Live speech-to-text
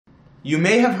You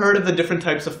may have heard of the different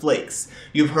types of flakes.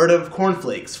 You've heard of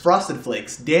cornflakes, frosted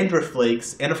flakes, dandruff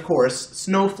flakes, and of course,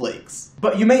 snowflakes.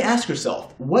 But you may ask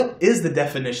yourself, what is the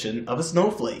definition of a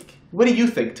snowflake? What do you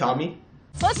think, Tommy?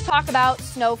 Let's talk about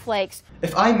snowflakes.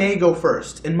 If I may go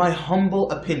first, in my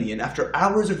humble opinion, after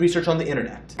hours of research on the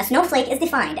internet, a snowflake is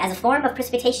defined as a form of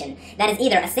precipitation that is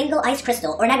either a single ice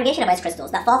crystal or an aggregation of ice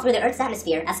crystals that fall through the Earth's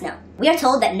atmosphere as snow. We are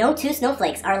told that no two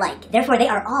snowflakes are alike, therefore they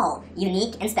are all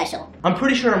unique and special. I'm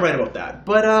pretty sure I'm right about that,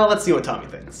 but let's see what Tommy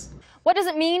thinks. What does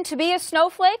it mean to be a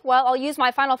snowflake? Well, I'll use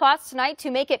my final thoughts tonight to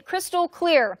make it crystal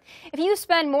clear. If you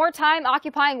spend more time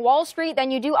occupying Wall Street than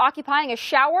you do occupying a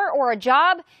shower or a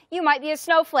job, you might be a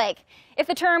snowflake. If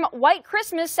the term white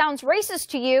Christmas sounds racist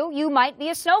to you, you might be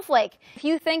a snowflake. If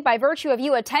you think by virtue of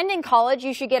you attending college,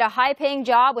 you should get a high-paying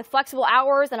job with flexible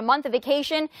hours and a month of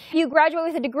vacation, if you graduate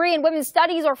with a degree in women's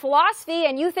studies or philosophy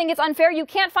and you think it's unfair you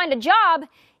can't find a job,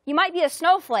 you might be a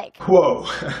snowflake. Whoa.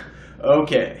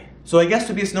 Okay. So I guess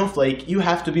to be a snowflake, you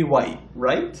have to be white,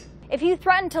 right? If you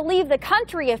threatened to leave the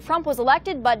country if Trump was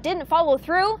elected but didn't follow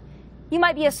through, you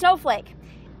might be a snowflake.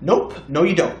 Nope, no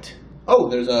you don't. Oh,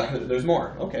 there's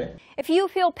more, okay. If you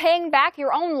feel paying back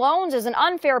your own loans is an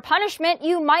unfair punishment,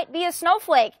 you might be a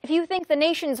snowflake. If you think the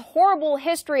nation's horrible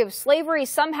history of slavery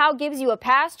somehow gives you a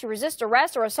pass to resist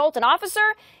arrest or assault an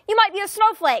officer, you might be a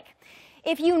snowflake.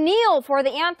 If you kneel for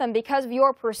the anthem because of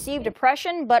your perceived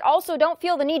oppression but also don't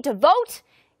feel the need to vote,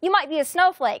 you might be a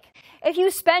snowflake. If you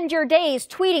spend your days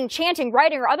tweeting, chanting,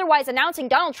 writing, or otherwise announcing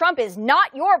Donald Trump is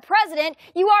not your president,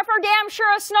 you are for damn sure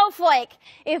a snowflake.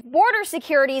 If border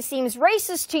security seems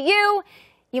racist to you,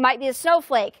 you might be a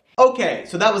snowflake. Okay,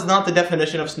 so that was not the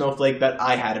definition of snowflake that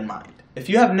I had in mind. If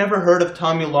you have never heard of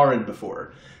Tomi Lahren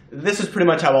before, this is pretty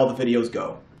much how all the videos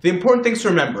go. The important things to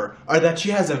remember are that she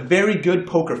has a very good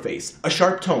poker face, a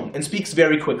sharp tone, and speaks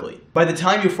very quickly. By the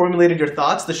time you formulated your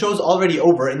thoughts, the show's already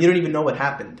over and you don't even know what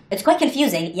happened. It's quite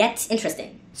confusing, yet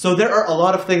interesting. So there are a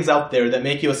lot of things out there that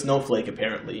make you a snowflake,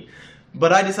 apparently.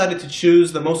 But I decided to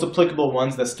choose the most applicable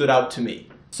ones that stood out to me.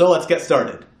 So let's get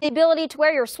started. The ability to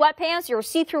wear your sweatpants, your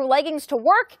see-through leggings to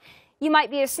work, you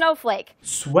might be a snowflake.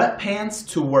 Sweatpants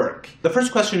to work. The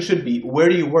first question should be, where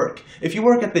do you work? If you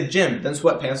work at the gym, then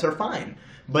sweatpants are fine.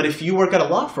 But if you work at a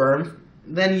law firm,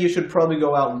 then you should probably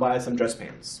go out and buy some dress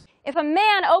pants. If a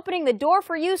man opening the door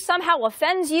for you somehow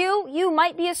offends you, you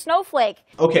might be a snowflake.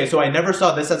 Okay, so I never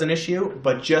saw this as an issue,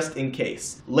 but just in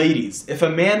case. Ladies, if a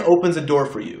man opens a door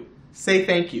for you, say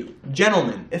thank you.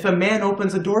 Gentlemen, if a man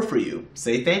opens a door for you,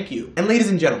 say thank you. And ladies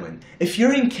and gentlemen, if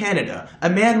you're in Canada, a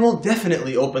man will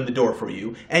definitely open the door for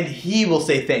you, and he will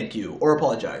say thank you, or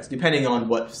apologize, depending on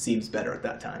what seems better at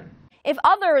that time. If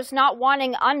others not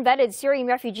wanting unvetted Syrian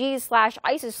refugees /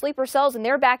 ISIS sleeper cells in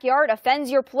their backyard offends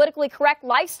your politically correct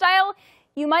lifestyle,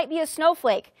 you might be a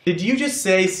snowflake. Did you just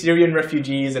say Syrian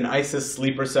refugees and ISIS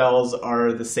sleeper cells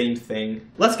are the same thing?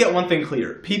 Let's get one thing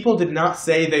clear. People did not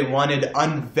say they wanted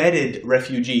unvetted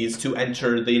refugees to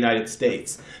enter the United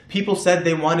States. People said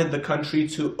they wanted the country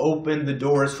to open the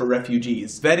doors for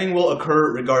refugees. Vetting will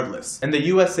occur regardless. And the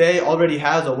USA already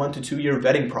has a 1 to 2 year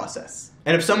vetting process.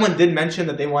 And if someone did mention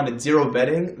that they wanted zero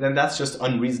vetting, then that's just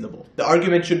unreasonable. The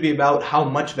argument should be about how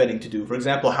much vetting to do. For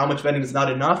example, how much vetting is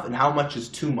not enough and how much is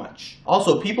too much.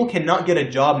 Also, people cannot get a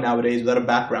job nowadays without a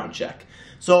background check.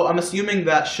 So I'm assuming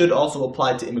that should also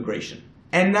apply to immigration.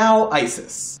 And now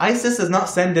ISIS. ISIS does not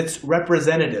send its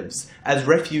representatives as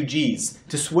refugees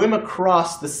to swim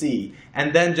across the sea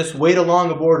and then just wait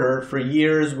along a border for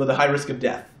years with a high risk of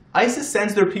death. ISIS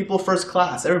sends their people first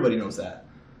class. Everybody knows that,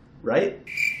 right?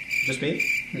 Just me?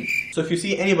 So if you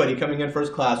see anybody coming in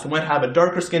first class who might have a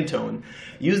darker skin tone,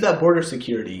 use that border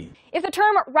security. If the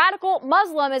term radical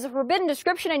Muslim is a forbidden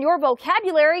description in your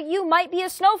vocabulary, you might be a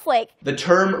snowflake. The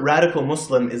term radical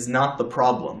Muslim is not the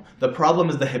problem. The problem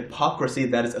is the hypocrisy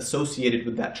that is associated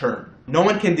with that term. No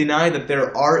one can deny that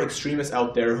there are extremists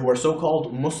out there who are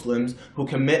so-called Muslims who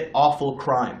commit awful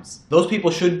crimes. Those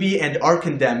people should be and are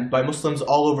condemned by Muslims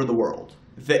all over the world.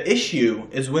 The issue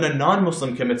is when a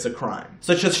non-Muslim commits a crime,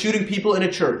 such as shooting people in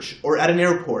a church or at an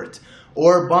airport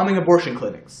or bombing abortion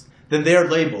clinics. Then they are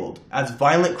labeled as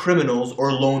violent criminals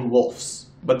or lone wolves,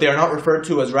 but they are not referred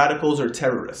to as radicals or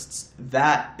terrorists.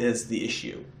 That is the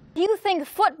issue. If you think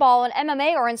football and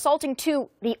MMA are insulting to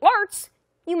the arts,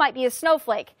 you might be a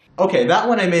snowflake. Okay, that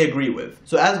one I may agree with.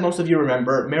 So as most of you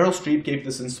remember, Meryl Streep gave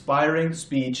this inspiring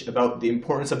speech about the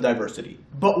importance of diversity.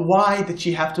 But why did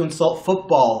she have to insult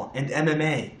football and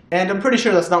MMA? And I'm pretty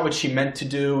sure that's not what she meant to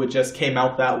do, it just came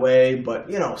out that way,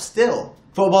 but you know, still.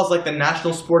 Football's like the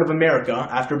national sport of America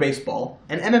after baseball,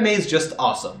 and MMA is just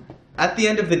awesome. At the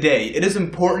end of the day, it is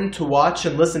important to watch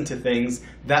and listen to things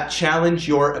that challenge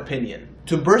your opinion.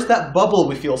 To burst that bubble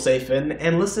we feel safe in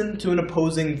and listen to an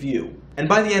opposing view. And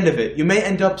by the end of it, you may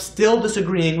end up still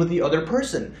disagreeing with the other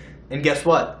person. And guess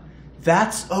what?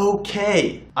 That's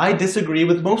okay. I disagree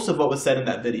with most of what was said in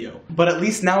that video, but at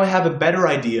least now I have a better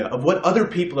idea of what other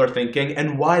people are thinking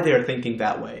and why they are thinking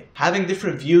that way. Having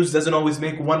different views doesn't always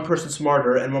make one person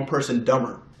smarter and one person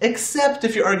dumber. Except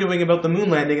if you're arguing about the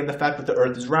moon landing and the fact that the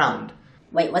Earth is round.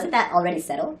 Wait, wasn't that already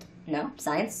settled? No?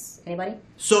 Science? Anybody?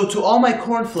 So to all my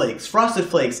cornflakes, frosted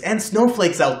flakes, and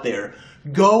snowflakes out there,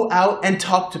 go out and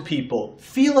talk to people.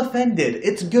 Feel offended.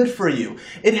 It's good for you.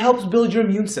 It helps build your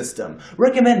immune system.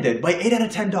 Recommended by 8 out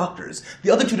of 10 doctors.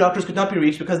 The other 2 doctors could not be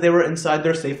reached because they were inside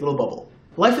their safe little bubble.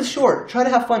 Life is short. Try to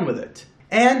have fun with it.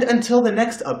 And until the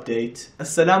next update,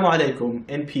 Assalamu alaikum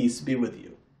and peace be with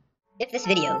you. If this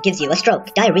video gives you a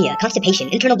stroke, diarrhea, constipation,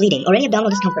 internal bleeding, or any abdominal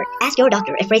discomfort, ask your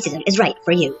doctor if racism is right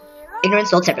for you.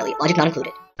 Ignorance sold separately, logic not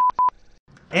included.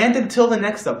 And until the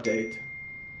next update,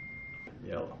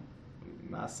 yellow.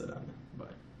 Macedonia. Bye.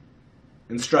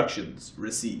 Instructions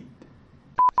received.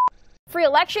 Free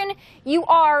election, you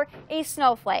are a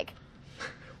snowflake.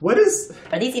 What is...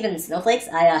 Are these even snowflakes?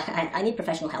 I need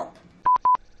professional help.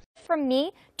 From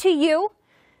me to you,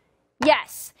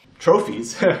 yes.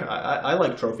 Trophies? I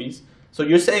like trophies. So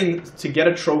you're saying to get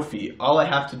a trophy, all I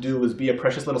have to do is be a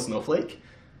precious little snowflake?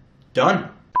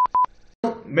 Done.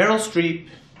 Meryl Streep.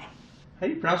 How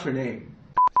do you pronounce her name?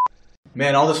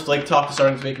 Man, all this flake talk is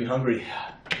starting to make me hungry.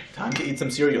 Time to eat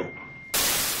some cereal.